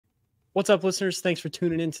What's up, listeners? Thanks for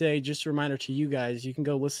tuning in today. Just a reminder to you guys, you can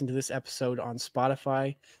go listen to this episode on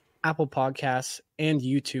Spotify, Apple Podcasts, and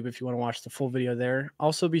YouTube if you want to watch the full video there.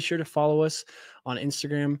 Also, be sure to follow us on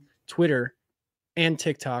Instagram, Twitter, and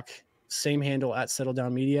TikTok. Same handle at Settle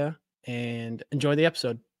Down Media. And enjoy the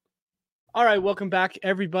episode. All right, welcome back,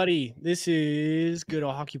 everybody. This is Good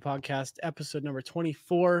Old Hockey Podcast, episode number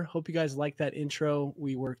 24. Hope you guys like that intro.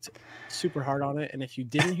 We worked super hard on it, and if you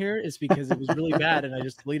didn't hear it, it's because it was really bad, and I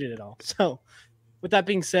just deleted it all. So, with that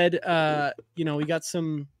being said, we got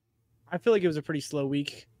some. I feel like it was a pretty slow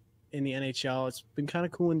week in the NHL. It's been kind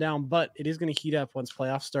of cooling down, but it is going to heat up once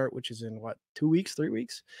playoffs start, which is in 2 weeks, 3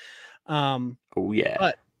 weeks. Oh yeah.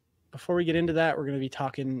 But before we get into that, we're going to be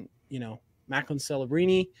talking, Macklin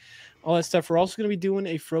Celebrini, all that stuff. We're also going to be doing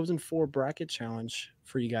a Frozen Four bracket challenge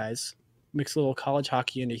for you guys. Mix a little college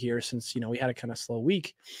hockey into here since, we had a kind of slow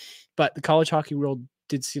week. But the college hockey world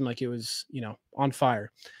did seem like it was, on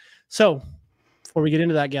fire. So before we get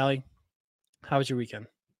into that, Gally, how was your weekend?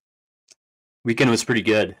 Weekend was pretty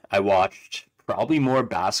good. I watched probably more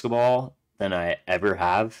basketball than I ever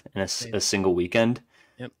have in a single weekend.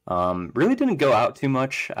 Yep. Really didn't go out too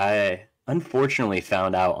much. I unfortunately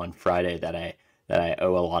found out on Friday that I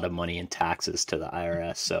owe a lot of money in taxes to the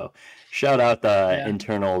IRS. So shout out the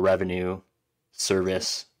Internal Revenue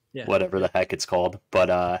Service, whatever the heck it's called.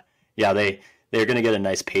 But they're going to get a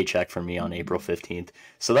nice paycheck from me on April 15th.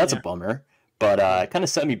 So that's a bummer. But it kind of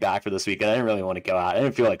set me back for this weekend. I didn't really want to go out. I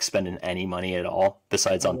didn't feel like spending any money at all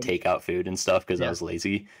besides on takeout food and stuff because I was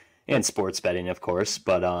lazy. And sports betting, of course.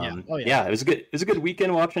 But it was a good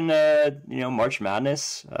weekend watching March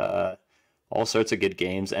Madness. All sorts of good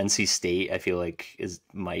games. NC State, I feel like,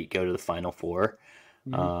 might go to the Final Four.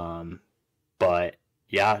 Mm-hmm. But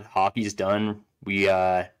yeah, hockey's done. We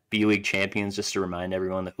B-League champions, just to remind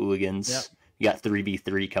everyone, the Hooligans. Yep. You got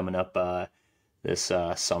 3v3 coming up this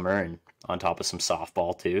summer, and on top of some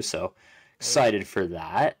softball too. So excited for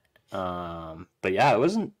that. But yeah, it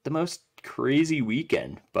wasn't the most crazy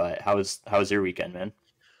weekend. But how was your weekend, man?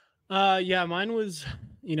 Mine was,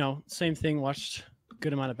 same thing. Watched a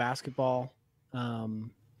good amount of basketball. It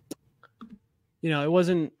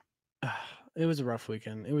wasn't. It was a rough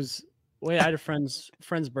weekend. It was. I had a friend's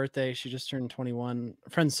birthday. She just turned 21. A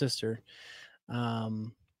friend's sister.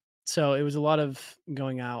 So it was a lot of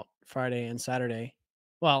going out Friday and Saturday.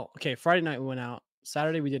 Well, okay, Friday night we went out.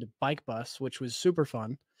 Saturday we did a bike bus, which was super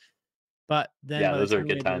fun. But then those are a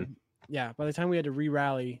good time. By the time we had to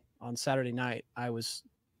re-rally on Saturday night, I was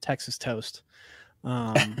Texas toast.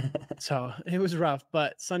 So it was rough.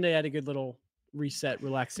 But Sunday I had a good little reset,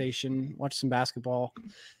 relaxation, watched some basketball.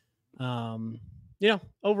 Overall it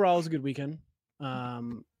was a good weekend.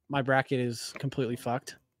 My bracket is completely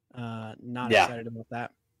fucked. Not excited about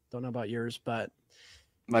that. Don't know about yours, but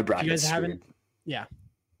my bracket. You guys haven't. Yeah,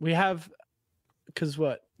 we have. Because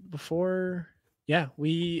we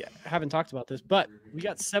haven't talked about this, but we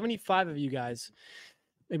got 75 of you guys.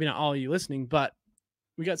 Maybe not all of you listening, but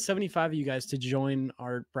we got 75 of you guys to join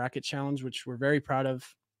our bracket challenge, which we're very proud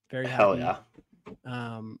of. Very happy. Hell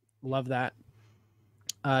yeah. Love that.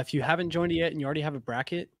 If you haven't joined it yet and you already have a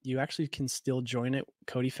bracket, you actually can still join it.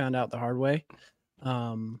 Cody found out the hard way.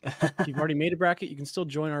 If you've already made a bracket, you can still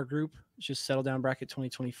join our group. It's just Settle Down Bracket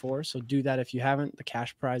 2024. So do that if you haven't. The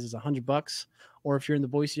cash prize is $100. Or if you're in the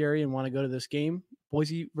Boise area and want to go to this game,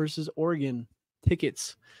 Boise versus Oregon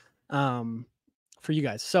tickets for you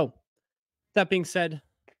guys. So that being said,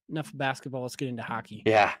 enough of basketball. Let's get into hockey.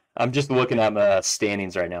 Yeah, I'm just looking at my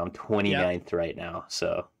standings right now. I'm 29th right now.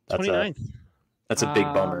 So that's 29th. That's a big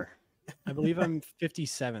bummer. I believe I'm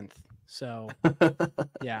 57th. So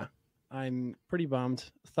yeah, I'm pretty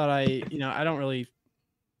bummed. Thought I don't really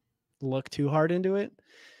look too hard into it.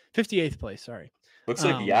 58th place. Sorry. Looks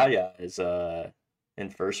like Yaya is in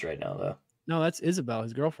first right now, though. No, that's Isabel,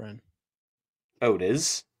 his girlfriend. Oh, it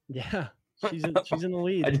is? Yeah, she's in the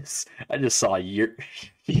lead. I just saw your.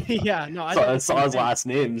 Yeah, no, I saw his last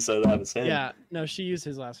name, so that was him. Yeah, no, she used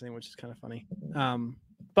his last name, which is kind of funny.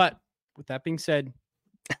 But with that being said,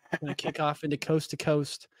 I'm gonna kick off into coast to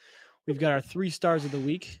coast. We've got our 3 stars of the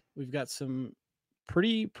week. We've got some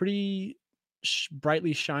pretty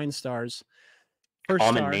brightly shine stars.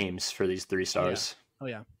 Common names for these 3 stars. Yeah. Oh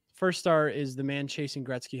yeah. First star is the man chasing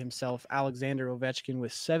Gretzky himself, Alexander Ovechkin,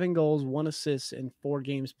 with 7 goals, 1 assist, and 4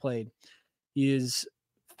 games played. He is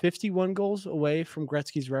 51 goals away from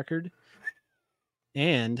Gretzky's record.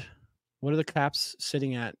 And what are the Caps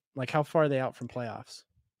sitting at? Like, how far are they out from playoffs?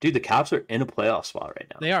 Dude, the Caps are in a playoff spot right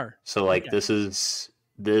now. They are. So, this is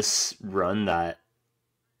this run that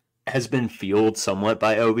has been fueled somewhat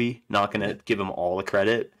by Ovi. Not going to give him all the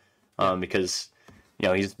credit because,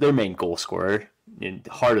 he's their main goal scorer. in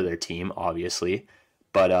the heart of their team, obviously.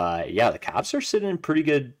 But yeah, the Caps are sitting in pretty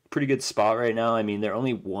good spot right now. I mean, they're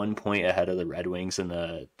only 1 point ahead of the Red Wings in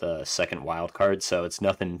the second wild card, so it's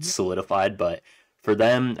nothing solidified. But for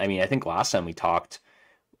them, I mean, I think last time we talked,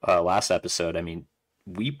 last episode, I mean,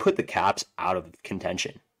 we put the Caps out of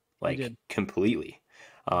contention, like completely.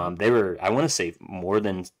 They were, I want to say, more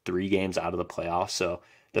than 3 games out of the playoffs. So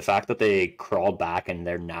the fact that they crawled back and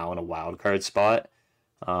they're now in a wild card spot,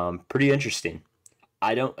 pretty interesting.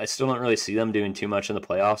 I still don't really see them doing too much in the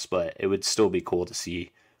playoffs, but it would still be cool to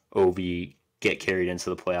see OV get carried into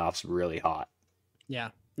the playoffs really hot. Yeah,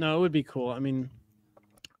 no, it would be cool. I mean,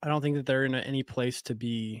 I don't think that they're in any place to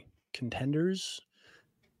be contenders,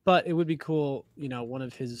 but it would be cool, one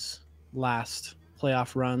of his last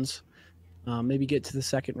playoff runs, maybe get to the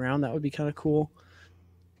second round. That would be kind of cool.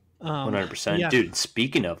 100%. Yeah. Dude,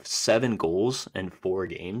 speaking of 7 goals in 4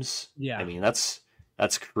 games, I mean, that's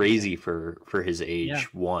crazy for his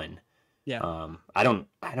age. One. Yeah.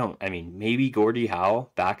 I mean, maybe Gordie Howe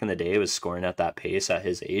back in the day was scoring at that pace at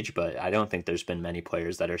his age, but I don't think there's been many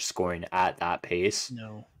players that are scoring at that pace.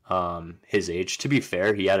 No. His age. To be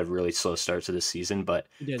fair, he had a really slow start to the season, but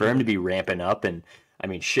for him to be ramping up, and I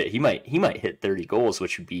mean, shit, he might hit 30 goals,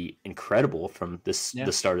 which would be incredible from the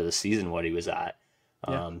start of the season what he was at.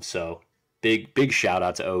 So big shout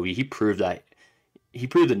out to Ovi. He proved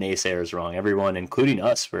the naysayers wrong. Everyone, including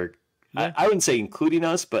us, I wouldn't say including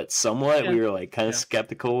us, but somewhat we were like kind of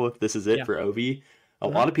skeptical if this is it for Ovi. A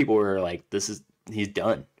lot of people were like, he's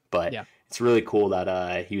done. But it's really cool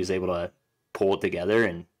that he was able to pull it together,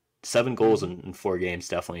 and 7 goals in 4 games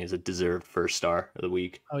definitely is a deserved first star of the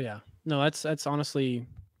week. Oh yeah. No, that's honestly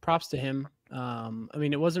props to him. I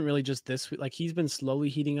mean, it wasn't really just this week. Like, he's been slowly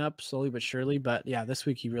heating up, slowly but surely. But yeah, this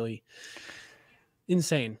week he really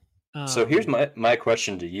insane. So here's my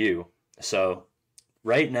question to you. So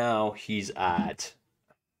right now he's at,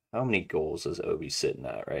 how many goals is Ovi sitting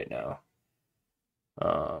at right now?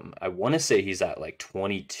 I want to say he's at like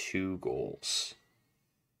 22 goals.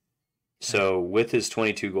 So with his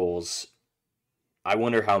 22 goals, I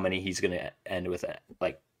wonder how many he's going to end with,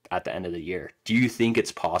 like, at the end of the year. Do you think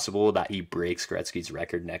it's possible that he breaks Gretzky's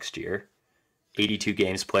record next year? 82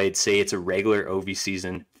 games played, say it's a regular OV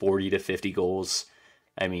season, 40 to 50 goals.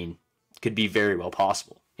 I mean, could be very well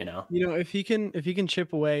possible, if he can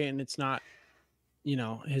chip away and it's not,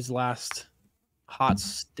 his last hot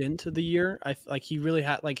stint of the year, he really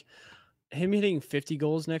had, like, him hitting 50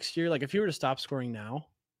 goals next year. Like, if he were to stop scoring now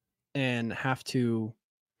and have to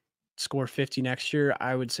score 50 next year,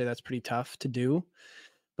 I would say that's pretty tough to do.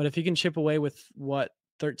 But if he can chip away with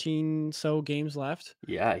 13 so games left,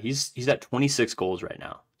 he's at 26 goals right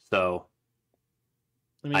now. So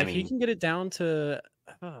I mean, if he can get it down to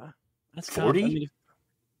that's 40.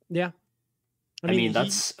 I mean,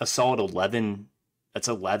 that's a solid 11. That's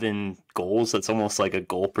 11 goals. That's almost like a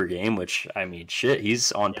goal per game. Which, I mean, shit,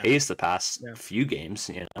 he's on pace the past few games.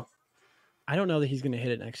 I don't know that he's going to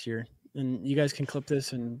hit it next year, and you guys can clip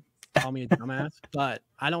this and call me a dumbass, but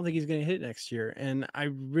I don't think he's going to hit it next year. And I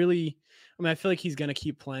feel like he's going to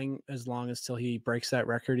keep playing as long as till he breaks that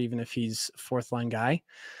record, even if he's fourth line guy.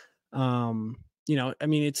 I mean,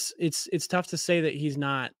 it's tough to say that he's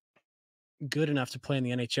not good enough to play in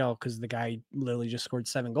the NHL because the guy literally just scored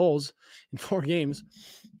 7 goals in 4 games.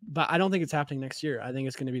 But I don't think it's happening next year. I think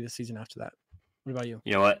it's going to be the season after that. What about you?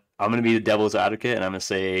 You know what? I'm going to be the devil's advocate, and I'm going to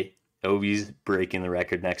say Ovi's breaking the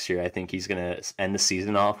record next year. I think he's going to end the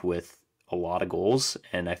season off with a lot of goals,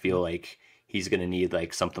 and I feel like he's going to need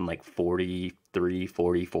like something like 43,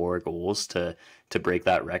 44 goals to break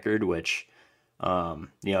that record, which,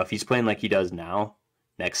 if he's playing like he does now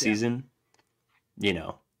next season,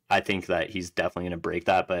 I think that he's definitely going to break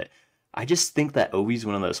that. But I just think that Ovi's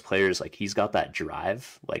one of those players, like, he's got that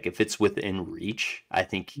drive. Like, if it's within reach, I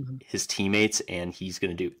think his teammates and he's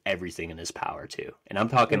going to do everything in his power too. And I'm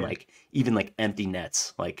talking like even like empty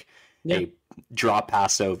nets, like a drop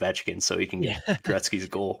pass to Ovechkin so he can get Gretzky's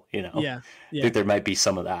goal, I think there might be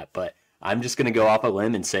some of that, but I'm just going to go off a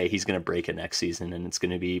limb and say he's going to break it next season, and it's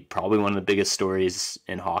going to be probably one of the biggest stories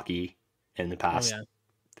in hockey in the past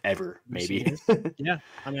ever, maybe. I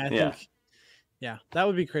mean, I think that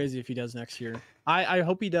would be crazy if he does next year. I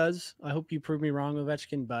hope he does. I hope you prove me wrong,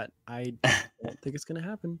 Ovechkin, but I don't think it's going to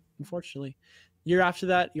happen, unfortunately. Year after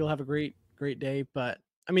that, you'll have a great day. But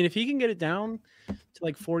I mean, if he can get it down to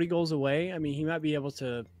like 40 goals away, I mean, he might be able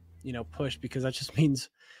to, push, because that just means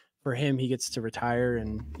for him, he gets to retire,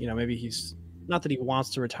 and, maybe he's not that he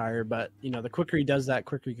wants to retire, but, the quicker he does that,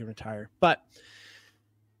 quicker he can retire. But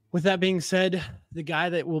with that being said, the guy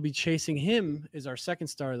that will be chasing him is our second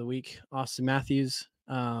star of the week, Austin Matthews.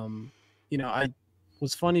 I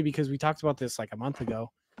was funny because we talked about this like a month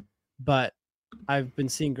ago, but I've been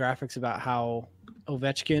seeing graphics about how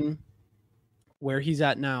Ovechkin, where he's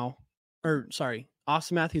at now,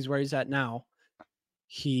 Austin Matthews, where he's at now,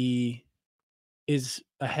 he is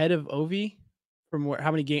ahead of Ovi from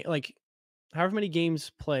however many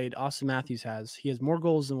games played Austin Matthews has. He has more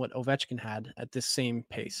goals than what Ovechkin had at this same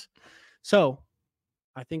pace. So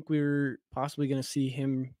I think we're possibly going to see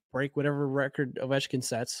him break whatever record Ovechkin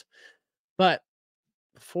sets. But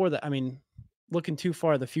before that, I mean, looking too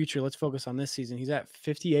far in the future, let's focus on this season. He's at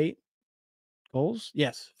 58 goals.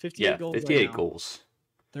 Yes, 58 goals 58 right now. goals.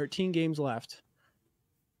 13 games left.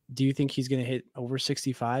 Do you think he's going to hit over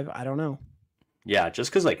 65? I don't know. Yeah,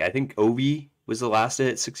 just because I think Ovi was the last to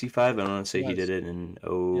hit 65. I don't want to say he did it in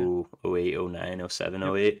 08, 09, 07,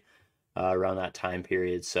 08, around that time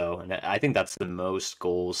period. So, and I think that's the most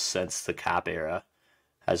goals since the cap era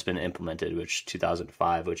has been implemented, which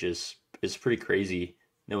 2005, which is pretty crazy.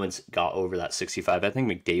 No one's got over that 65. I think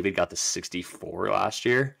McDavid got the 64 last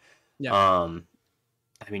year. Yeah.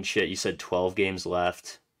 I mean, shit, you said 12 games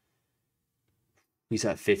left. He's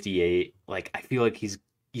at 58. I feel like he's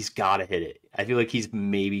got to hit it. I feel like he's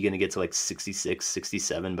maybe going to get to 66,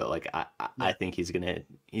 67, but I think he's going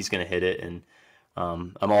to hit it. And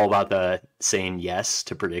I'm all about the saying yes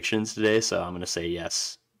to predictions today, so I'm going to say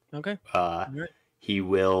yes. Okay. He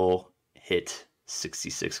will hit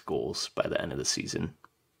 66 goals by the end of the season.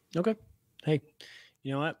 Okay. Hey,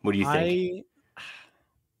 you know what? What do you think?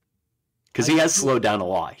 Because he has slowed down a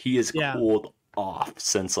lot. He has cooled off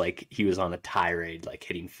since he was on a tirade,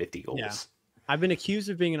 hitting 50 goals. Yeah. I've been accused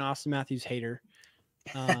of being an Austin Matthews hater.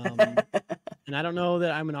 And I don't know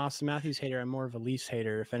that I'm an Austin Matthews hater. I'm more of a Leafs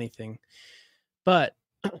hater, if anything. But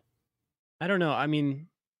I don't know. I mean,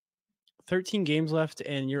 13 games left,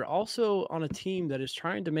 and you're also on a team that is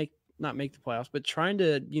trying to not make the playoffs, but trying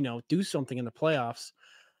to, do something in the playoffs.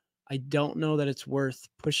 I don't know that it's worth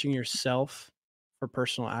pushing yourself for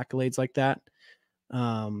personal accolades like that.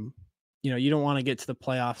 You don't want to get to the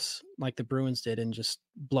playoffs like the Bruins did and just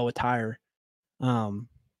blow a tire.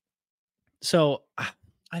 So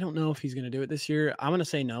I don't know if he's going to do it this year. I'm going to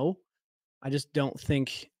say no. I just don't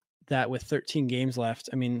think that with 13 games left,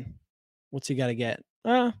 I mean, what's he got to get?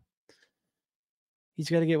 He's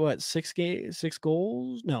got to get what? 6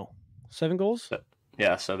 goals? No, 7 goals?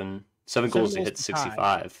 Yeah, seven goals to hit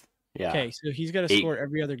 65. Yeah. Okay, so he's got to score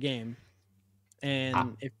every other game.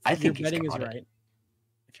 And if your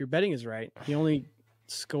betting is right, he only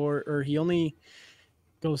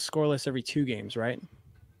goes scoreless every 2 games, right?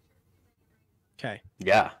 Okay.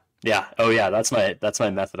 Yeah. Oh yeah, that's my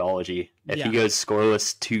methodology. If he goes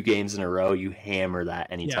scoreless 2 games in a row, you hammer that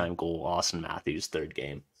anytime goal. Austin Matthews 3rd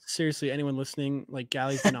game. Seriously, anyone listening,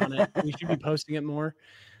 Galley's been on it. We should be posting it more.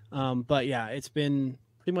 But yeah, it's been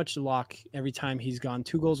pretty much the lock. Every time he's gone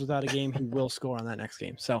 2 goals without a game, he will score on that next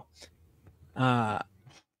game. So, but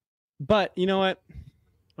you know what?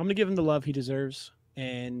 I'm gonna give him the love he deserves,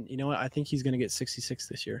 and you know what? I think he's gonna get 66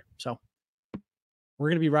 this year. So. We're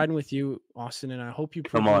going to be riding with you, Austin, and I hope you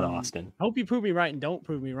Austin. I hope you prove me right and don't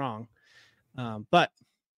prove me wrong. But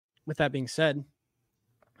with that being said,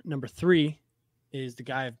 number 3 is the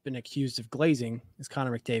guy I've been accused of glazing is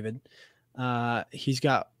Connor McDavid. He's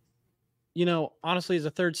got, honestly, as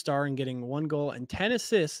a 3rd star and getting 1 goal and 10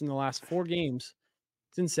 assists in the last 4 games.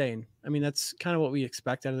 It's insane. I mean, that's kind of what we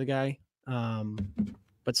expect out of the guy.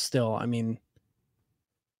 But still, I mean,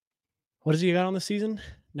 what has he got on the season?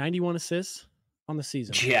 91 assists. On the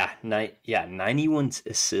season. Yeah, 91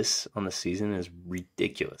 assists on the season is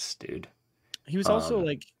ridiculous, dude. He was also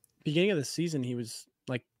beginning of the season, he was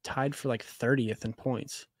tied for 30th in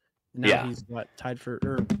points. And now he's tied for,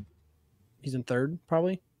 or he's in 3rd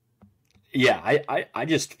probably. Yeah, I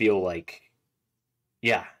just feel I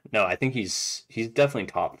think he's definitely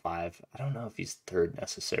top 5. I don't know if he's 3rd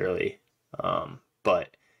necessarily.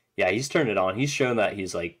 But yeah, he's turned it on. He's shown that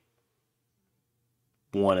he's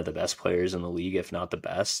one of the best players in the league, if not the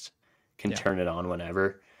best, can turn it on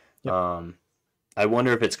whenever. Yep. I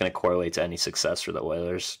wonder if it's going to correlate to any success for the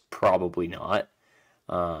Oilers. Probably not.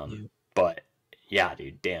 But yeah,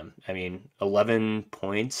 dude, damn. I mean, 11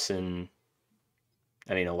 points in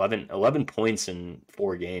 4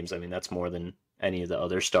 games. I mean, that's more than any of the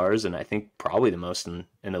other stars, and I think probably the most in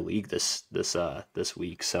the league this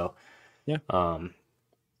week. So yeah,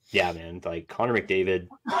 man, Connor McDavid.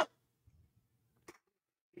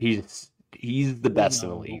 He's the best in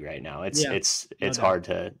the league right now. It's hard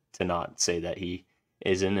to not say that he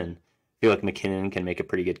isn't, and I feel like McKinnon can make a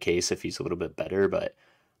pretty good case if he's a little bit better, but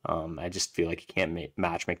I just feel like he can't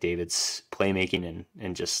match McDavid's playmaking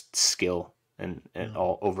and just skill and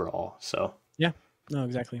all overall. So yeah, No,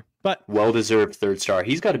 exactly. But well-deserved third star.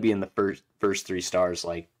 He's got to be in the first 3 stars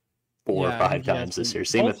like 4 or 5 times this year.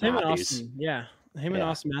 Same with Matthews. Him and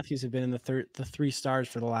Austin Matthews have been in the 3 stars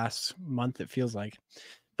for the last month, it feels like.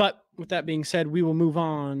 But with that being said, we will move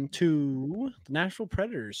on to the Nashville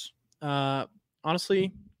Predators. Honestly,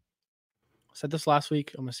 I said this last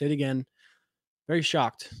week. I'm going to say it again. Very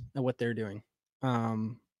shocked at what they're doing.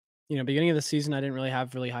 Beginning of the season, I didn't really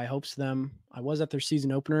have really high hopes for them. I was at their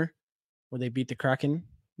season opener where they beat the Kraken,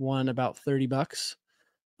 won about $30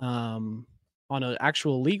 on an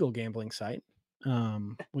actual legal gambling site,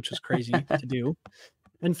 which was crazy to do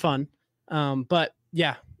and fun. But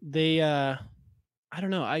yeah, they, I don't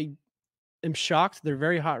know. I am shocked. They're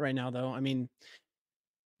very hot right now, though. I mean,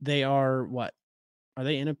 they are what? Are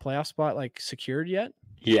they in a playoff spot, like secured yet?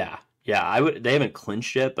 Yeah. They haven't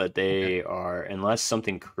clinched yet, but they are, unless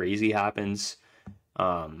something crazy happens,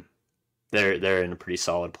 they're in a pretty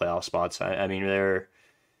solid playoff spots. I mean, they're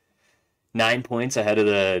 9 points ahead of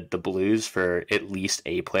the Blues for at least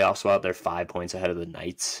a playoff spot. They're 5 points ahead of the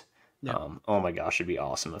Knights. Yeah. Oh my gosh, it'd be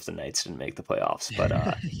awesome if the Knights didn't make the playoffs. But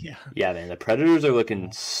yeah, man, the Predators are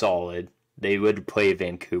looking solid. They would play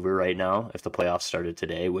Vancouver right now if the playoffs started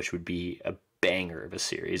today, which would be a banger of a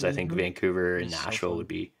series. I think Vancouver and Nashville would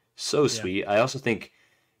be so sweet. I also think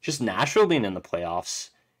just Nashville being in the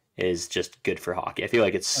playoffs is just good for hockey. I feel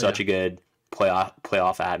like it's such a good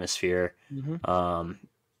playoff atmosphere.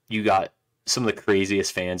 You got some of the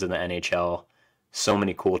craziest fans in the NHL. So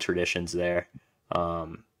many cool traditions there.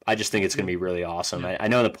 I just think it's going to be really awesome. I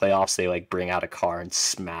know in the playoffs they like bring out a car and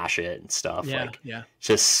smash it and stuff.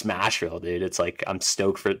 Just Smashville, dude. It's like I'm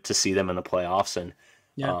stoked to see them in the playoffs, and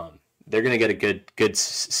they're going to get a good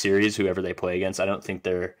series whoever they play against. I don't think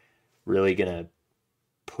they're really going to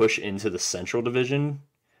push into the Central Division.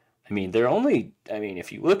 I mean,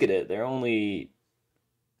 if you look at it, they're only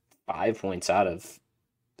 5 points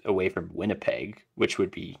away from Winnipeg, which would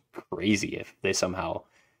be crazy if they somehow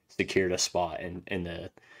secured a spot in the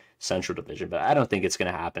Central Division. But I don't think it's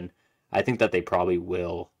going to happen. I think that they probably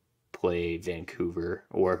will play Vancouver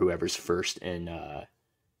or whoever's first in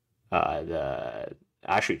Vancouver.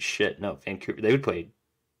 They would play.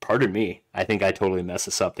 Pardon me. I think I totally messed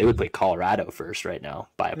this up. They would play Colorado first right now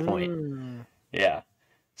by a point. Yeah.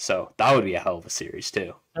 So that would be a hell of a series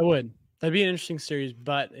too. That'd be an interesting series,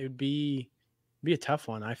 but it would be a tough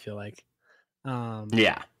one, I feel like. I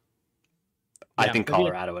think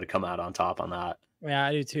Colorado would have come out on top on that. Yeah,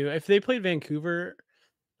 I do too. If they played Vancouver,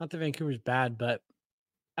 not that Vancouver's bad, but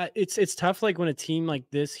it's tough. Like when a team like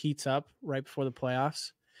this heats up right before the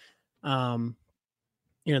playoffs,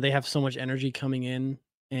 they have so much energy coming in,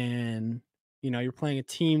 and you're playing a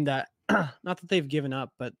team that not that they've given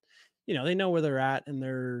up, but they know where they're at and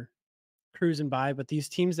they're cruising by. But these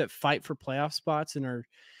teams that fight for playoff spots and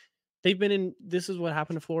they've been in. This is what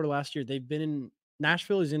happened to Florida last year. They've been in.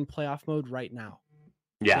 Nashville is in playoff mode right now.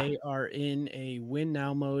 Yeah, they are in a win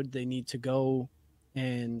now mode. They need to go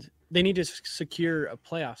and they need to secure a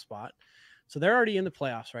playoff spot. So they're already in the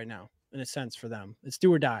playoffs right now, in a sense for them. It's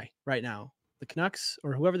do or die right now. The Canucks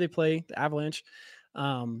or whoever they play, the Avalanche,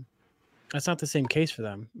 that's not the same case for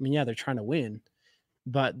them. I mean, yeah, they're trying to win,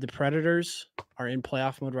 but the Predators are in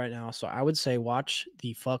playoff mode right now. So I would say watch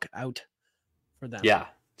the fuck out for them. Yeah.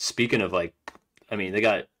 Speaking of they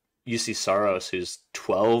got UC Saros, who's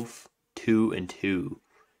 12-2-2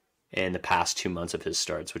 in the past 2 months of his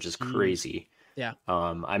starts, which is crazy. Yeah.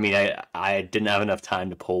 I didn't have enough time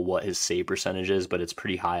to pull what his save percentage is, but it's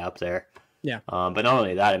pretty high up there. Yeah. But not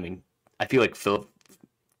only that, I feel like Philippe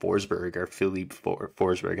Forsberg,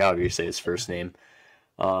 however you say his first name,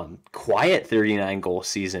 quiet 39 goal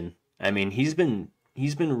season. He's been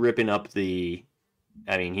ripping up he's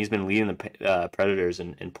been leading the Predators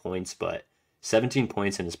in points, but 17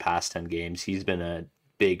 points in his past 10 games. He's been a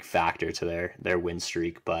big factor to their win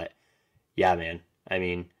streak. But yeah, man.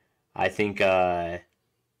 I think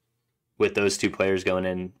with those two players going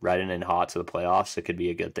in, riding in hot to the playoffs, it could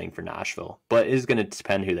be a good thing for Nashville. But it is going to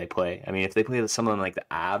depend who they play. If they play someone like the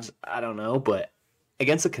Avs, I don't know. But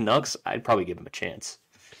against the Canucks, I'd probably give them a chance.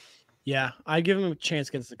 Yeah, I'd give them a chance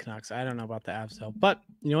against the Canucks. I don't know about the Avs, though. But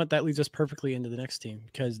you know what? That leads us perfectly into the next team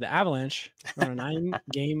because the Avalanche are on a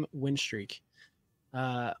 9-game win streak.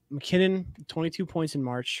 McKinnon, 22 points in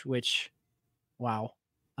March, which, wow.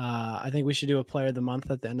 I think we should do a player of the month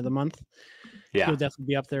at the end of the month. Yeah. He'll definitely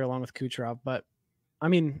be up there along with Kucherov. But, I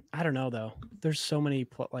don't know, though. There's so many,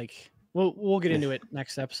 we'll get into it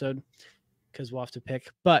next episode because we'll have to pick.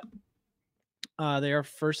 But they are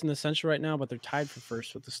first in the Central right now, but they're tied for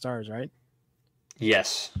first with the Stars, right?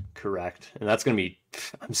 Yes, correct. And that's going to be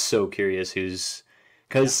 – I'm so curious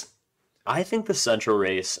because I think the Central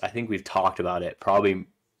race, I think we've talked about it probably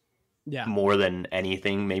Yeah. more than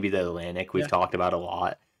anything. Maybe the Atlantic we've talked about a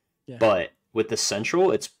lot. Yeah. But with the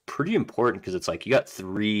Central, it's pretty important because it's like you got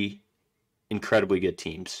three incredibly good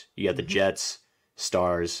teams. You got the Jets,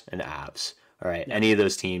 Stars, and Avs. All right. Yeah. Any of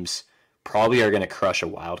those teams probably are going to crush a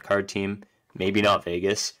wild card team. Maybe not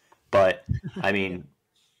Vegas, but I mean,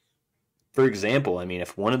 for example, I mean,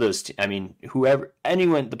 if one of those, anyone,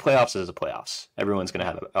 the playoffs is the playoffs. Everyone's going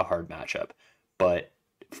to have a hard matchup. But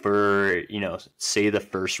for, say the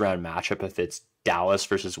first round matchup, if it's Dallas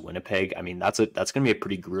versus Winnipeg, I mean, that's going to be a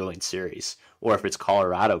pretty grueling series. Or if it's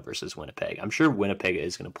Colorado versus Winnipeg, I'm sure Winnipeg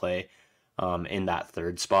is going to play in that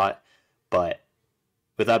third spot. But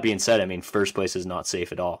with that being said, I mean, first place is not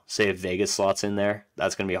safe at all. Say if Vegas slots in there,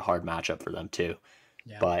 that's going to be a hard matchup for them too.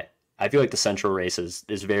 Yeah. But I feel like the Central race is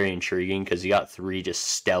very intriguing because you got three just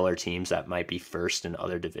stellar teams that might be first in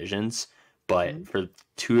other divisions. But for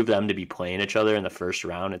two of them to be playing each other in the first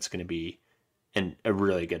round, it's going to be a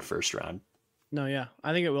really good first round. No, yeah,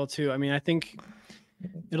 I think it will too. I mean, I think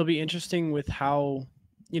it'll be interesting with how,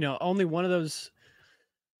 only one of those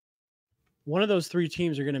three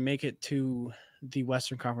teams are going to make it to the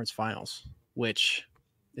Western Conference Finals, which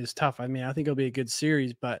is tough. I mean, I think it'll be a good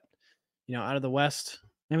series, but out of the West,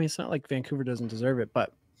 I mean, it's not like Vancouver doesn't deserve it,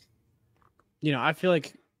 but I feel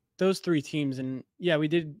like those three teams, and yeah,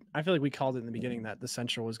 I feel like we called it in the beginning that the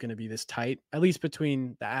Central was going to be this tight, at least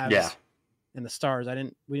between the Avs and the Stars.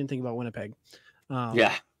 We didn't think about Winnipeg.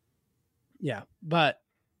 Yeah, but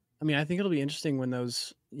I mean, I think it'll be interesting when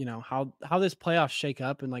those, how this playoffs shake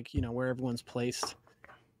up and where everyone's placed.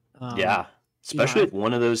 Especially if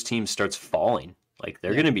one of those teams starts falling,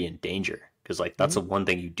 they're going to be in danger. Because that's the one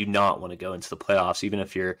thing you do not want to go into the playoffs, even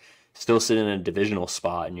if you're still sitting in a divisional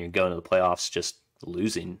spot and you're going to the playoffs just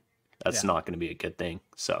losing. That's not going to be a good thing.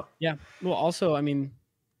 So yeah. Well, also, I mean,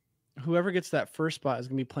 whoever gets that first spot is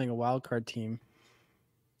going to be playing a wild card team.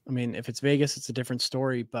 I mean, if it's Vegas, it's a different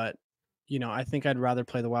story. But I think I'd rather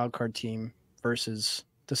play the wild card team versus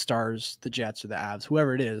the Stars, the Jets, or the Avs,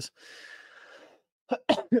 whoever it is.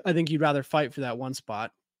 I think you'd rather fight for that one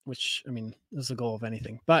spot, which I mean is the goal of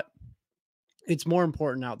anything. But it's more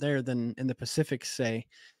important out there than in the Pacific, say.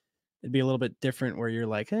 It'd be a little bit different where you're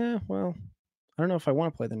like, well, I don't know if I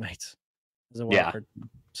want to play the Knights as a wild card.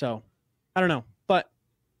 So I don't know. But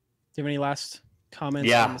do you have any last comments?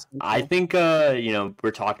 Yeah, I think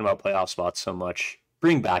we're talking about playoff spots so much.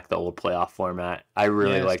 Bring back the old playoff format. I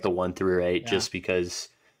really like the 1 through 8 just because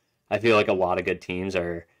I feel like a lot of good teams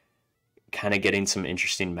are kind of getting some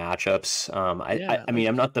interesting matchups. I mean,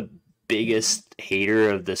 I'm not the biggest hater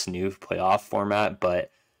of this new playoff format,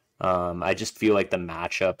 but I just feel like the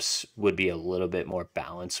matchups would be a little bit more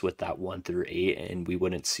balanced with that 1 through 8, and we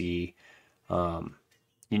wouldn't see,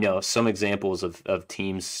 some examples of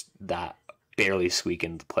teams that barely squeak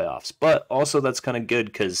into the playoffs. But also that's kind of good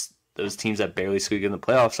because those teams that barely squeak in the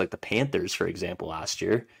playoffs, like the Panthers, for example, last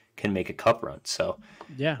year, can make a cup run. So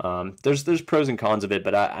there's pros and cons of it,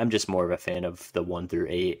 but I'm just more of a fan of the 1 through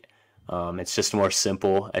 8. It's just more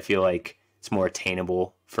simple. I feel like it's more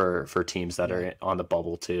attainable for teams that are on the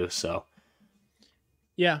bubble too. So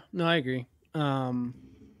yeah, no, I agree.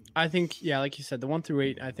 I think, like you said, the 1 through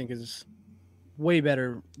 8, I think is way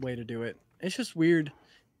better way to do it. It's just weird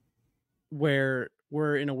where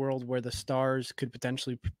we're in a world where the Stars could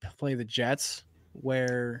potentially play the Jets,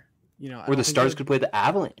 where or the Stars could play the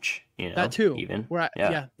Avalanche. That too. Even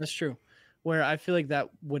that's true. Where I feel like that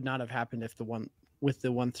would not have happened if the 1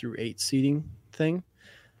 through 8 seeding thing.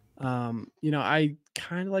 I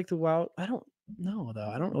kind of like the wild. I don't know though.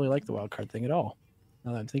 I don't really like the wild card thing at all.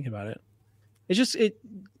 Now that I'm thinking about it, it's just it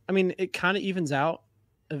kind of evens out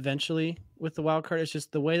eventually with the wild card. It's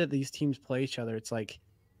just the way that these teams play each other. It's like,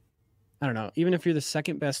 I don't know. Even if you're the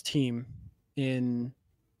second best team in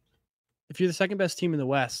the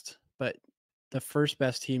West, but the first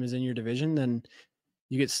best team is in your division, then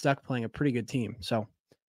you get stuck playing a pretty good team. So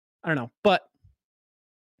I don't know, but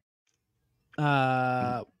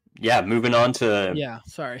moving on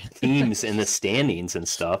to teams in the standings and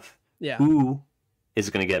stuff. Yeah. Who is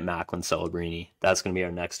going to get Macklin Celebrini? That's going to be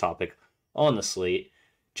our next topic on the slate.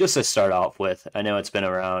 Just to start off with, I know it's been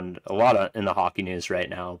around a lot in the hockey news right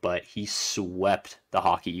now, but he swept the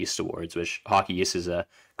Hockey East Awards, which Hockey East is a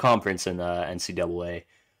conference in the NCAA.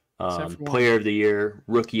 Player of the Year,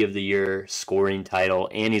 Rookie of the Year, scoring title,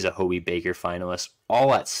 and he's a Hobey Baker finalist,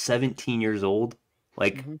 all at 17 years old.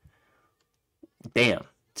 Damn.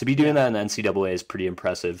 To be doing that in the NCAA is pretty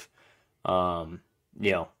impressive. 59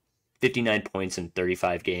 points in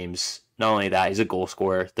 35 games. Not only that, he's a goal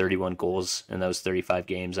scorer, 31 goals in those 35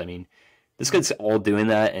 games. I mean, this guy's all doing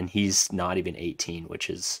that, and he's not even 18, which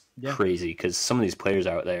is crazy because some of these players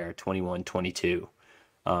out there are 21, 22.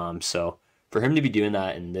 So for him to be doing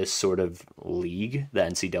that in this sort of league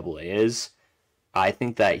that NCAA is, I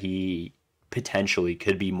think that he potentially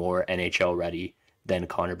could be more NHL ready than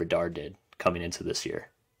Connor Bedard did coming into this year.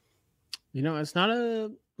 It's not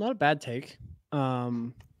a bad take.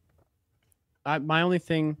 My only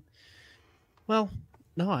thing, well,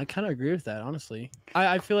 no, I kind of agree with that, honestly.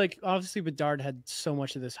 I feel like obviously Bedard had so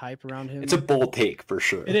much of this hype around him. It's a bold take for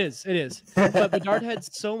sure. It is. But Bedard had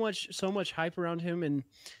so much hype around him, and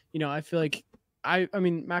I feel like I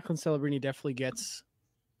mean Macklin Celebrini definitely gets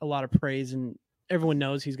a lot of praise, and everyone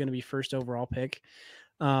knows he's going to be first overall pick.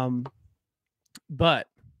 But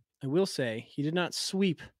I will say he did not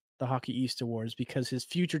sweep the Hockey East Awards because his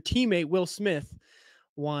future teammate Will Smith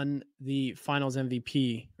won the Finals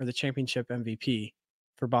MVP or the championship MVP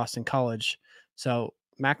for Boston College. So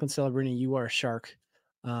Macklin Celebrini, you are a shark.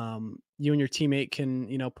 You and your teammate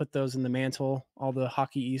can, put those in the mantle, all the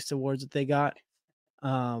Hockey East Awards that they got.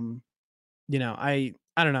 I don't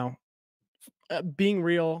know. Being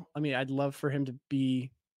real, I mean, I'd love for him to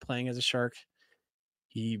be playing as a Shark.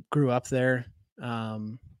 He grew up there,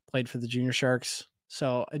 played for the Junior Sharks.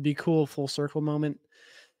 So it'd be cool, full circle moment.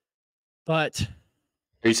 But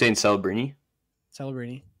are you saying Celebrini?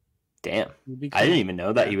 Celebrini. Damn. Cool. I didn't even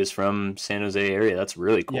know that he was from San Jose area. That's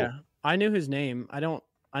really cool. Yeah. I knew his name. I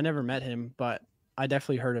never met him, but I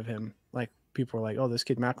definitely heard of him. Like people were like, "Oh, this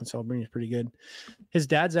kid Macklin Celebrini is pretty good." His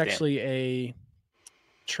dad's actually a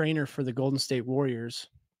trainer for the Golden State Warriors,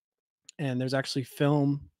 and there's actually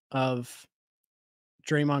film of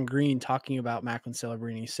Draymond Green talking about Macklin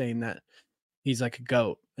Celebrini, saying that he's like a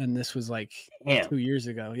GOAT, and this was like 2 years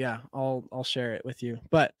ago. Yeah, I'll share it with you.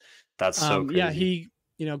 But that's so crazy. Yeah, he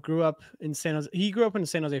grew up in San Jose. He grew up in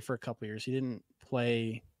San Jose for a couple years. He didn't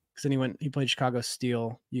play because then he played Chicago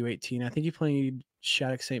Steel U18. I think he played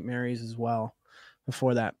Shattuck St. Mary's as well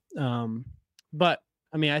before that. But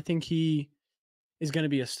I mean, I think he is going to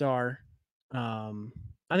be a star. I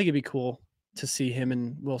think it'd be cool to see him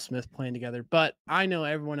and Will Smith playing together. But I know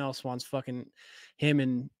everyone else wants fucking him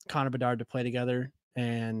and Connor Bedard to play together.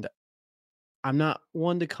 And I'm not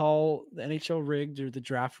one to call the NHL rigged or the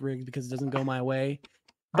draft rigged because it doesn't go my way.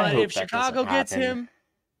 But if Chicago gets him,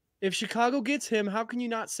 how can you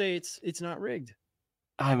not say it's not rigged?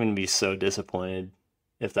 I'm going to be so disappointed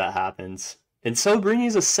if that happens. And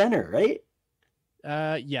Celebrini a center, right?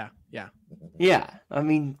 Yeah. Yeah. I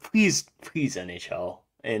mean, please NHL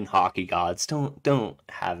and hockey gods, don't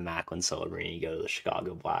have Macklin Celebrini go to the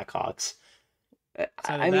Chicago Blackhawks.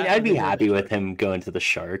 I mean, I'd be happy with him going to the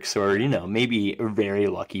Sharks or, maybe a very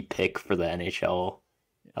lucky pick for the NHL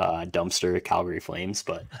dumpster Calgary Flames.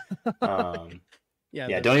 But don't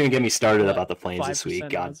even get me started about the Flames this week.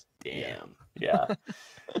 God damn. Yeah.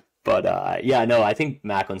 But I think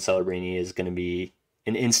Macklin Celebrini is going to be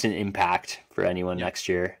an instant impact for anyone next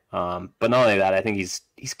year. But not only that, I think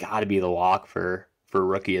he's got to be the lock for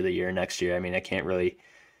Rookie of the Year next year. I mean, I can't really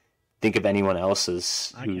think of anyone else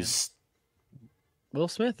who's Will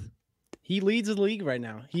Smith. He leads the league right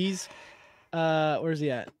now. He's where's he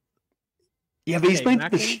at? Yeah, but he's playing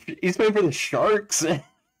for the Sharks.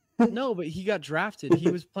 No, but he got drafted. He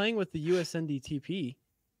was playing with the USNDTP.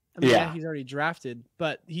 I mean, yeah, he's already drafted,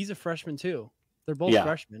 but he's a freshman too. They're both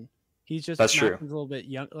freshmen. He's just That's true. A little bit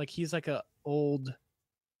young. Like he's like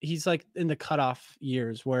he's like in the cutoff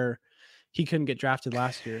years where he couldn't get drafted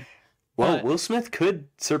last year. Well, Will Smith could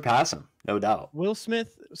surpass him, no doubt. Will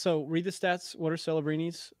Smith. So read the stats. What are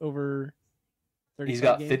Celebrini's over 35 He's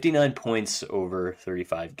got games? 59 points over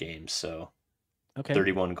 35 games. So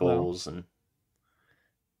 31 goals. And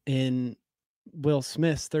in Will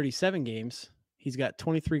Smith's 37 games, he's got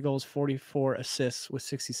 23 goals, 44 assists with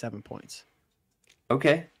 67 points.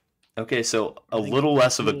 Okay. So a little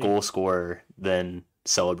less of a goal scorer than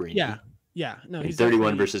Celebrini. Yeah. No, he's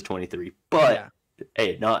 31 versus 23. But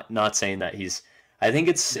hey, not saying that I think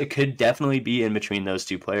it could definitely be in between those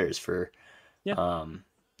two players for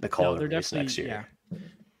the Calder race next year. Yeah.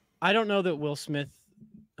 I don't know that Will Smith,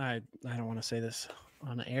 I don't want to say this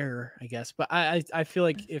on air, I guess, but I feel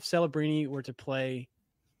like if Celebrini were to play,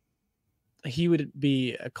 he would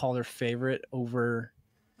be a Calder favorite over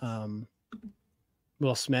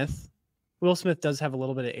Will Smith. Will Smith does have a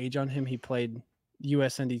little bit of age on him. He played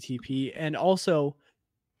USNDTP, and also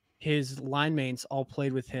his line mates all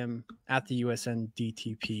played with him at the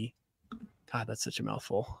USNDTP. God, that's such a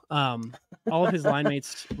mouthful. All of his line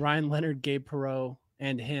mates, Ryan Leonard, Gabe Perreault,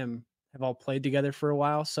 and him have all played together for a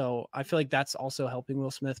while. So I feel like that's also helping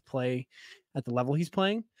Will Smith play at the level he's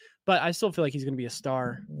playing. But I still feel like he's going to be a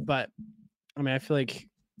star. But I mean, I feel like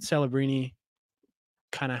Celebrini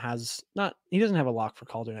kind of has he doesn't have a lock for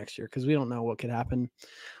Calder next year because we don't know what could happen,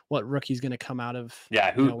 what rookie's going to come out of.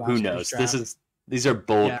 Yeah, who knows? These are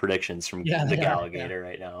bold predictions from the Galligator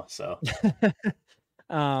right now. So,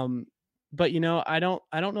 but I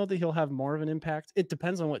don't know that he'll have more of an impact. It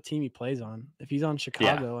depends on what team he plays on. If he's on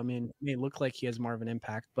Chicago, I mean, it may look like he has more of an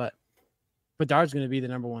impact, but Bedard's going to be the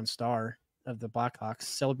number one star of the Blackhawks.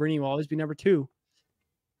 Celebrini will always be number two,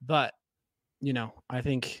 but I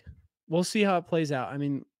think we'll see how it plays out. I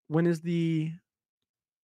mean, when is the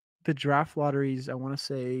draft lotteries? I want to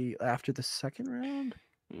say after the second round.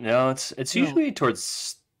 No, it's usually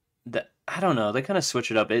towards the. I don't know. They kind of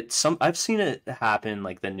switch it up. I've seen it happen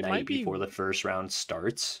like the night before the first round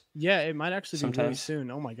starts. Yeah, it might actually be really soon.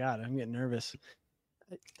 Oh my god, I'm getting nervous.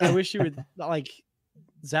 I wish you would like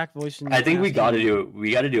Zach voicing. I think we got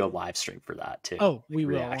to do a live stream for that too. Oh, we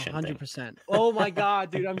will 100%. Oh my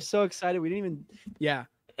god, dude, I'm so excited. We didn't even. Yeah,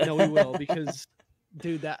 no, we will because,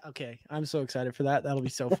 dude, I'm so excited for that. That'll be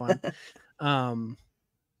so fun.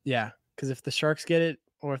 Yeah, because if the Sharks get it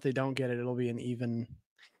or if they don't get it, it'll be an even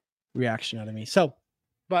reaction out of me. So,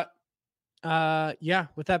 but yeah,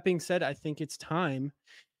 with that being said, I think it's time.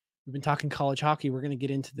 We've been talking college hockey. We're going to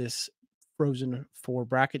get into this Frozen Four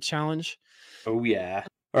bracket challenge. Oh yeah.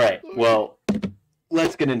 All right. Well,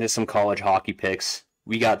 let's get into some college hockey picks.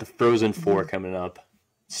 We got the Frozen Four coming up.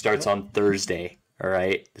 Starts on Thursday. All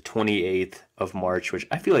right, the 28th of March, which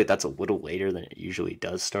I feel like that's a little later than it usually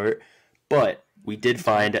does start. But we did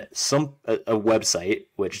find a website,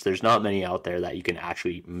 which there's not many out there, that you can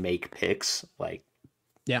actually make picks like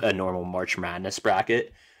a normal March Madness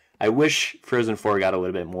bracket. I wish Frozen Four got a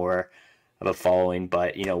little bit more of a following,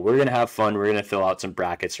 but we're gonna have fun. We're gonna fill out some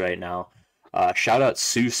brackets right now. Shout out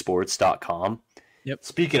SiouxSports.com. Yep.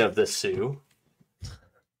 Speaking of the Sioux,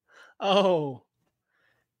 I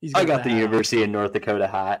got the University of North Dakota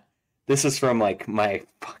hat. This is from like my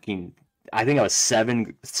fucking. I think I was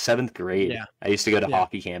seventh grade. Yeah. I used to go to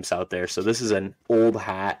hockey camps out there. So this is an old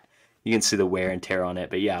hat. You can see the wear and tear on it.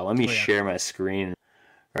 But yeah, let me share my screen.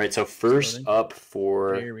 All right, so first up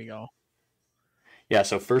for... Here we go. Yeah,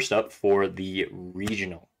 so first up for the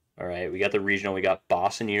regional. All right, we got the regional. We got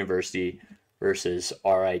Boston University versus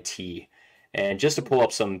RIT. And just to pull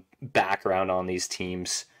up some background on these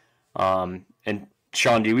teams, and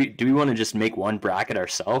Sean, do we want to just make one bracket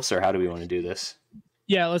ourselves, or how do we want to do this?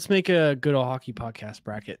 Yeah, let's make a good old hockey podcast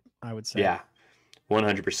bracket, I would say. Yeah,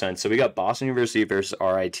 100%. So we got Boston University versus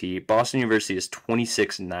RIT. Boston University is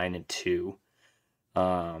 26-9-2.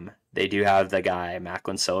 They do have the guy,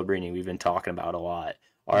 Macklin Celebrini, we've been talking about a lot.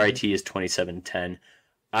 RIT is 27-10.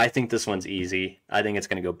 I think this one's easy. I think it's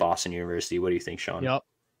going to go Boston University. What do you think, Sean? Yep,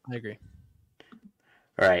 I agree.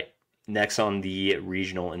 All right, next on the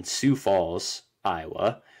regional in Sioux Falls,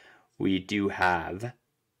 Iowa, we do have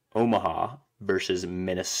Omaha versus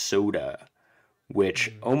Minnesota,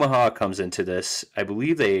 which Omaha comes into this. I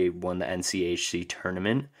believe they won the NCHC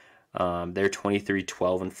tournament. They're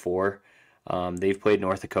 23-12-4. They've played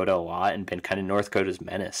North Dakota a lot and been kind of North Dakota's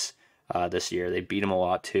menace this year. They beat them a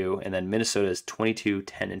lot too. And then Minnesota is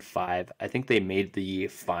 22-10-5. I think they made the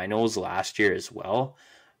finals last year as well.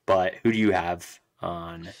 But who do you have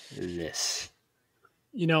on this?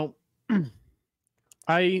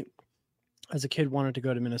 I, as a kid, wanted to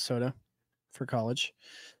go to Minnesota for college.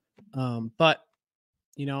 But,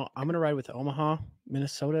 I'm going to ride with Omaha.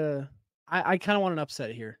 Minnesota, I kind of want an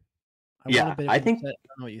upset here. I think. I don't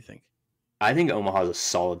know what you think. I think Omaha's a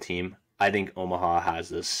solid team. I think Omaha has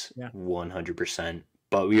this 100%.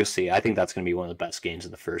 But we'll see. I think that's going to be one of the best games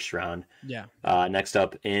in the first round. Yeah. Next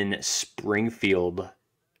up in Springfield,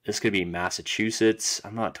 this could be Massachusetts.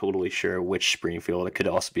 I'm not totally sure which Springfield. It could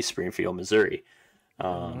also be Springfield, Missouri.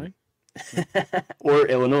 Illinois? Or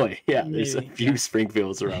Illinois. Yeah, there's a few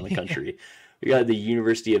Springfields around the country. We got the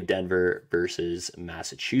University of Denver versus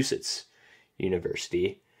Massachusetts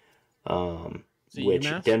University, which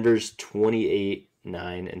UMass? Denver's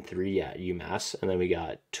 28-9-3 at UMass, and then we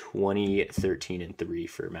got 20-13-3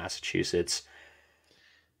 for Massachusetts.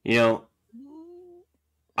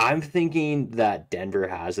 I'm thinking that Denver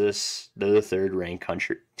has this. They're the third-ranked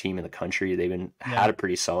team in the country. They've had a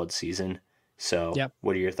pretty solid season. So,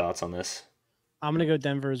 what are your thoughts on this? I'm going to go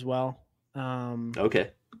Denver as well.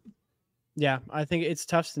 Okay. Yeah, I think it's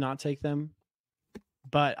tough to not take them.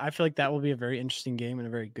 But I feel like that will be a very interesting game and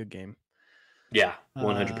a very good game. Yeah,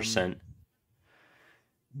 100%.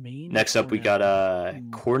 Maine. Next up, we got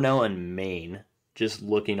Cornell and Maine. Just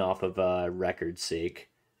looking off of record's sake.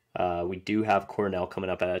 We do have Cornell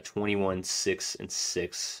coming up at a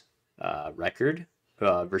 21-6-6 record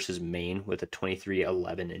versus Maine with a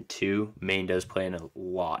 23-11-2. Maine does play in a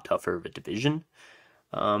lot tougher of a division.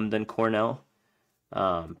 than Cornell.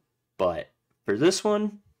 But for this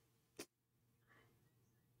one,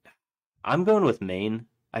 I'm going with Maine.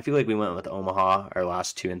 I feel like we went with Omaha our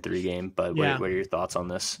last 2 and 3 game, but what are your thoughts on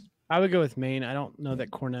this? I would go with Maine. I don't know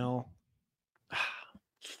that Cornell.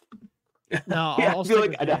 No, yeah, I'll I feel stick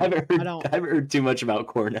like with I Maine. haven't heard too much about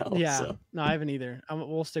Cornell. Yeah, so. no, I haven't either.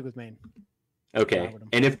 We'll stick with Maine. Okay,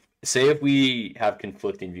 and if we have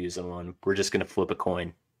conflicting views on one, we're just gonna flip a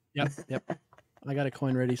coin. Yep. I got a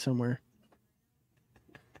coin ready somewhere.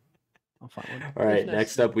 I'll find one. All right,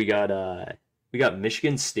 next up we got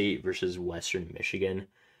Michigan State versus Western Michigan.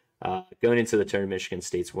 Going into the tournament, Michigan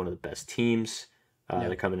State's one of the best teams.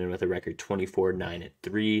 They're coming in with a record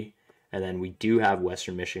 24-9-3, and then we do have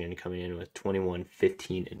Western Michigan coming in with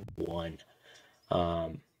 21-15-1.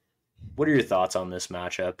 What are your thoughts on this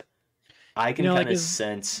matchup? I can kind of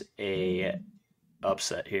sense a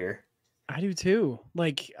upset here. I do too.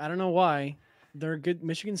 Like, I don't know why. They're good.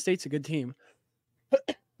 Michigan State's a good team.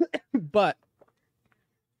 But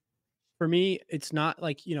for me, it's not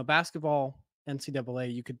like, basketball,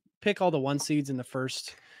 NCAA, you could pick all the 1 seeds in the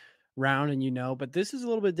first round but this is a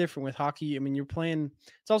little bit different with hockey. I mean, you're playing,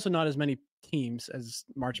 it's also not as many teams as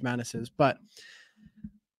March Madness is, but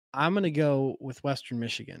I'm going to go with Western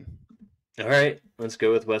Michigan. All right, let's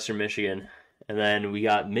go with Western Michigan. And then we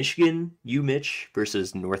got Michigan, UMich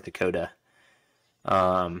versus North Dakota.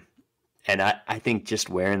 And I think just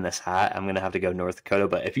wearing this hat, I'm going to have to go North Dakota.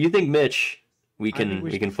 But if you think Mitch, we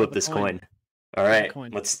can flip this coin. All right,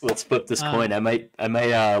 let's flip this coin. I might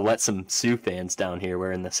let some Sioux fans down here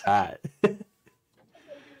wearing this hat.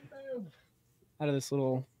 Out of this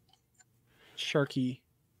little sharky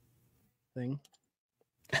thing.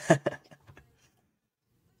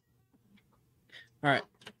 All right.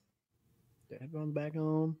 Headphones back on.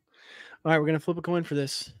 All right, we're gonna flip a coin for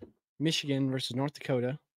this. Michigan versus North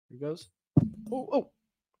Dakota. Here it goes. Oh.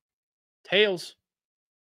 Tails.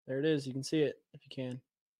 There it is. You can see it if you can.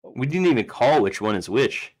 Oh. We didn't even call which one is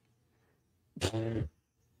which. Shit.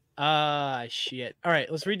 All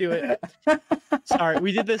right, let's redo it. Sorry,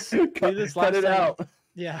 we did this last Cut it time. Out.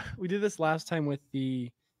 Yeah, we did this last time with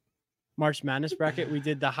the March Madness bracket. We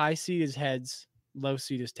did the high seed is heads, low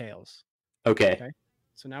seed is tails. Okay.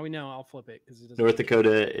 So now we know. I'll flip it because North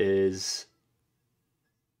Dakota is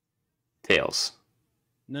tails.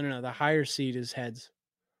 No. The higher seed is heads.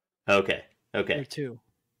 Okay. There are 2.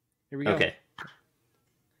 Here we go. Okay.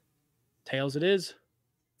 Tails it is.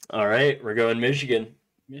 All right, we're going Michigan.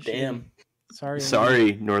 Damn.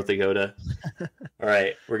 Sorry, North Dakota. All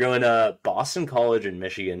right, we're going Boston College and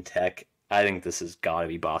Michigan Tech. I think this has got to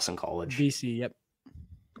be Boston College. BC, yep.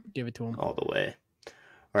 Give it to them. All the way.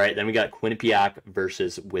 All right, then we got Quinnipiac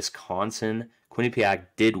versus Wisconsin. Quinnipiac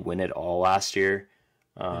did win it all last year.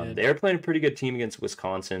 They were playing a pretty good team against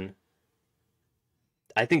Wisconsin.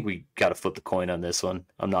 I think we got to flip the coin on this one.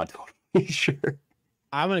 I'm not totally sure.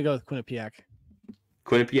 I'm going to go with Quinnipiac.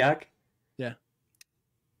 Quinnipiac? Yeah.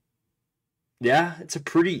 Yeah, it's a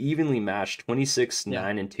pretty evenly matched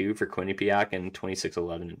 26-9-2 for Quinnipiac and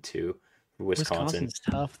 26-11-2 for Wisconsin. Wisconsin's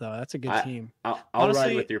tough, though. That's a good team. I'll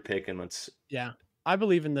ride with your pick and let's... Yeah. I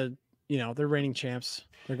believe in they're reigning champs.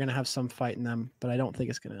 They're going to have some fight in them, but I don't think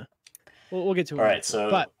it's going to... We'll get to it. All right,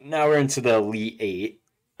 so now we're into the Elite Eight.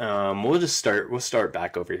 We'll start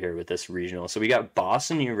back over here with this regional. So we got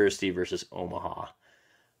Boston University versus Omaha.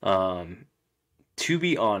 To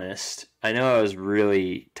be honest, I know I was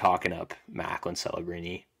really talking up Macklin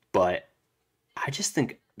Celebrini, but I just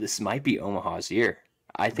think this might be Omaha's year.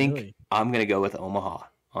 I think I'm going to go with Omaha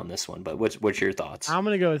on this one, but what's your thoughts? I'm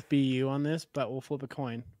going to go with BU on this, but we'll flip a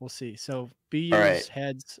coin. We'll see. So BU's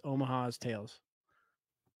heads, Omaha's tails.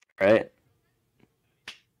 All right.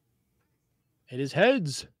 It is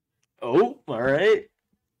heads. Oh, all right.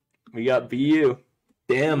 We got BU.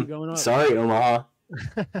 Damn. Sorry, Omaha.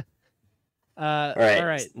 All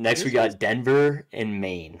right. Next, we got Denver and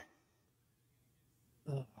Maine.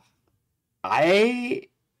 Ugh. I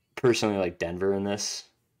personally like Denver in this.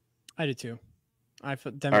 I do too. I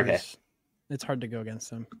feel Denver. It's hard to go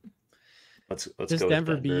against them. Let's this go.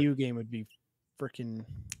 Denver with Denver BU game would be freaking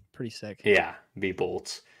pretty sick. Yeah, be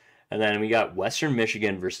bolts. And then we got Western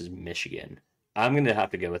Michigan versus Michigan. I'm gonna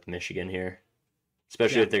have to go with Michigan here,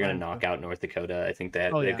 especially if they're gonna knock out North Dakota. I think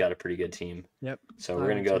they've got a pretty good team. Yep. So we're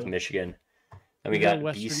gonna go with Michigan. And we got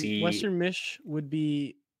BC. Western Mich would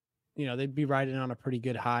be, they'd be riding on a pretty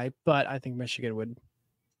good high, but I think Michigan would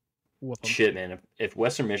whoop them. Shit, man. If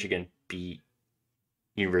Western Michigan beat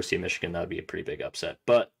University of Michigan, that would be a pretty big upset.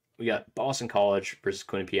 But we got Boston College versus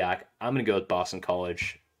Quinnipiac. I'm going to go with Boston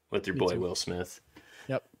College with your boy Will Smith.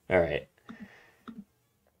 Yep. All right.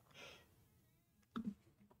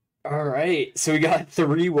 All right, so we got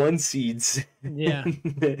 3-1 seeds. Yeah.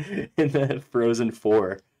 in the Frozen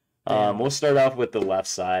Four. We'll start off with the left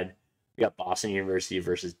side. We got Boston University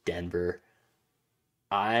versus Denver.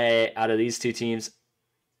 Out of these two teams,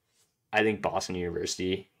 I think Boston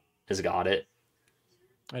University has got it.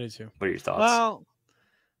 I do too. What are your thoughts? Well,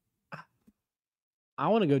 I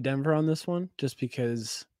want to go Denver on this one just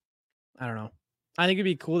because, I don't know. I think it'd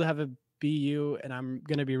be cool to have a BU, and I'm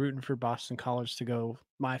going to be rooting for Boston College to go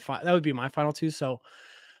that would be my final two. So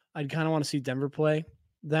I'd kind of want to see Denver play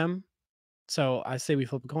them. So I say we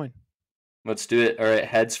flip a coin. Let's do it. All right,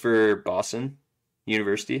 heads for Boston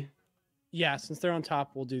University. Yeah, since they're on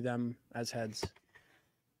top, we'll do them as heads.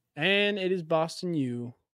 And it is Boston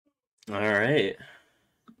U. All right.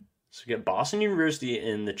 So we got Boston University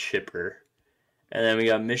in the chipper. And then we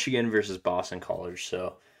got Michigan versus Boston College.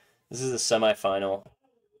 So this is the semifinal.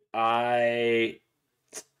 I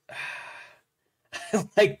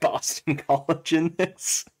like Boston College in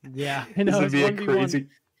this. Yeah, I know. This would be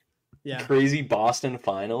a crazy Boston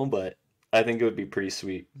final, but I think it would be pretty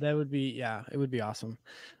sweet. That would be, it would be awesome.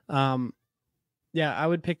 I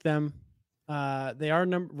would pick them. They are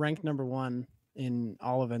ranked number 1 in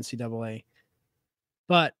all of NCAA.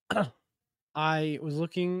 But I was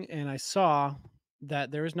looking and I saw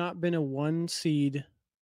that there has not been a 1 seed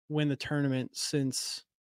win the tournament since,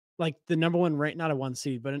 like, the number 1 ranked, not a 1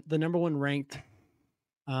 seed, but the number 1 ranked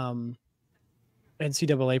NCAA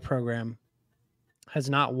program has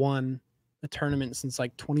not won a tournament since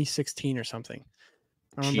like 2016 or something.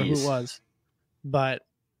 I don't remember who it was, but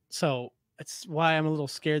so it's why I'm a little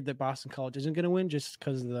scared that Boston College isn't going to win, just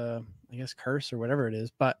because of the, I guess, curse or whatever it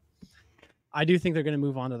is. But I do think they're going to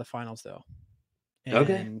move on to the finals, though.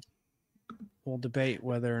 And we'll debate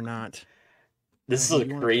whether or not. This is a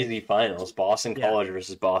crazy finals. Boston College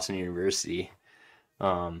versus Boston University.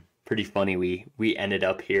 Pretty funny we ended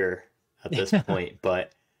up here at this point,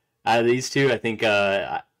 but out of these two, I think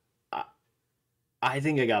I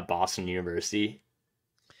got Boston University.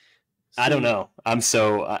 I don't know.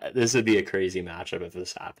 This would be a crazy matchup if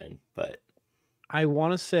this happened, but I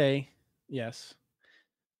want to say yes.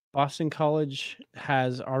 Boston College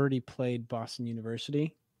has already played Boston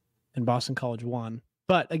University, and Boston College won.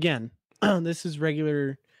 But again, this is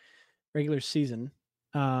regular season.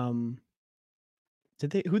 Who'd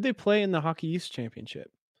they play in the Hockey East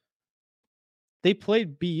Championship? They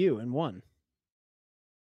played BU and won.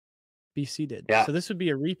 BC did. Yeah. So this would be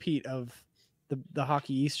a repeat of the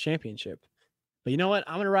Hockey East Championship. But you know what?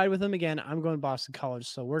 I'm going to ride with them again. I'm going Boston College,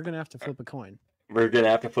 so we're going to have to flip a coin. We're going to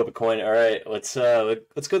have to flip a coin. All right, let's go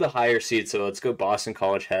the higher seed. So let's go Boston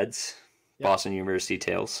College heads, Boston University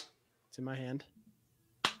tails. It's in my hand.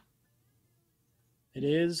 It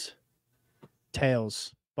is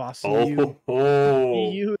tails. Boston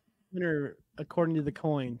U winner according to the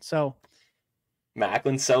coin. So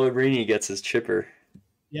Macklin Celebrini gets his chipper.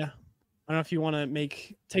 Yeah. I don't know if you want to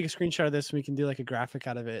take a screenshot of this and we can do like a graphic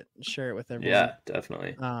out of it and share it with everyone. Yeah,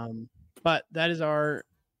 definitely. But that is our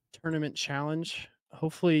tournament challenge.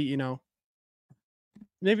 Hopefully,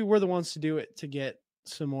 maybe we're the ones to do it to get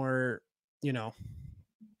some more,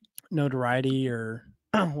 notoriety or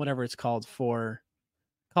whatever it's called for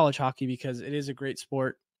college hockey, because it is a great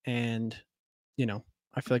sport and,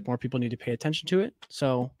 I feel like more people need to pay attention to it.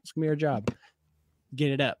 So it's going to be our job.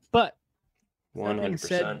 Get it up. But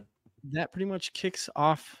 100%. That pretty much kicks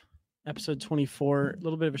off episode 24. A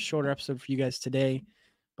little bit of a shorter episode for you guys today,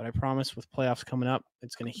 but I promise with playoffs coming up,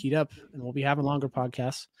 it's going to heat up and we'll be having longer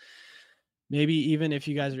podcasts. Maybe even if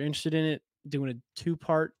you guys are interested in it, doing a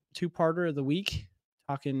two-parter of the week,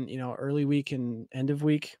 talking, early week and end of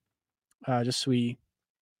week, just so we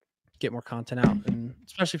get more content out, and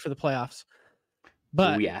especially for the playoffs.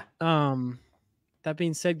 But that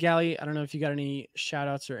being said, Gally, I don't know if you got any shout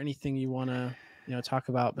outs or anything you want to talk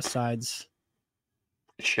about besides.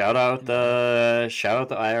 Shout out the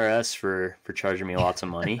IRS for charging me lots of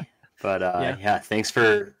money. But thanks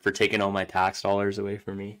for taking all my tax dollars away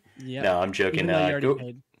from me. Yeah. No, I'm joking.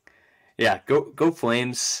 Go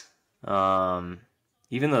Flames.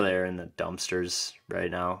 Even though they're in the dumpsters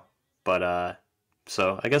right now. But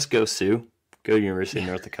so I guess go Sioux. Go University of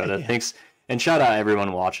North Dakota. Thanks. And shout out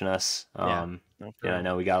everyone watching us. I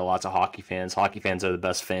know we got lots of hockey fans. Hockey fans are the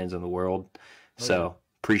best fans in the world.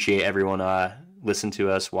 Appreciate everyone listening to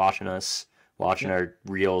us, watching our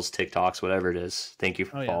reels, TikToks, whatever it is. Thank you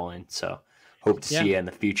for following. So hope to see you in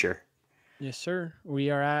the future. Yes, sir. We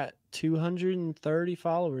are at 230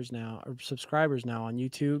 followers now, or subscribers now on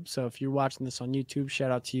YouTube. So if you're watching this on YouTube,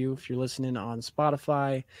 shout out to you. If you're listening on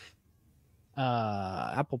Spotify,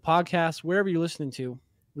 Apple Podcasts, wherever you're listening to,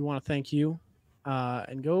 we want to thank you.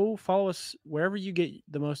 and go follow us wherever you get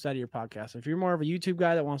the most out of your podcast. If you're more of a YouTube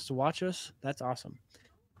guy that wants to watch us, that's awesome.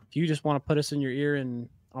 If you just want to put us in your ear and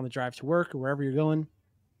on the drive to work or wherever you're going,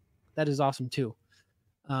 that is awesome too.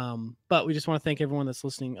 But we just want to thank everyone that's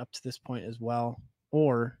listening up to this point as well.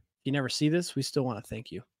 Or if you never see this, we still want to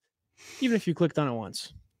thank you, even if you clicked on it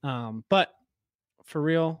once. But for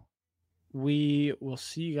real, we will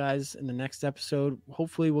see you guys in the next episode.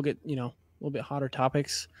 Hopefully we'll get, a little bit hotter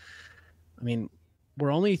topics. I mean,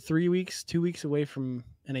 we're only 2 weeks away from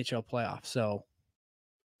NHL playoffs. So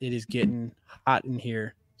it is getting hot in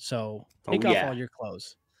here. So take off all your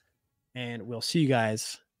clothes, and we'll see you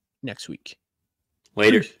guys next week.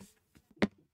 Later. Peace.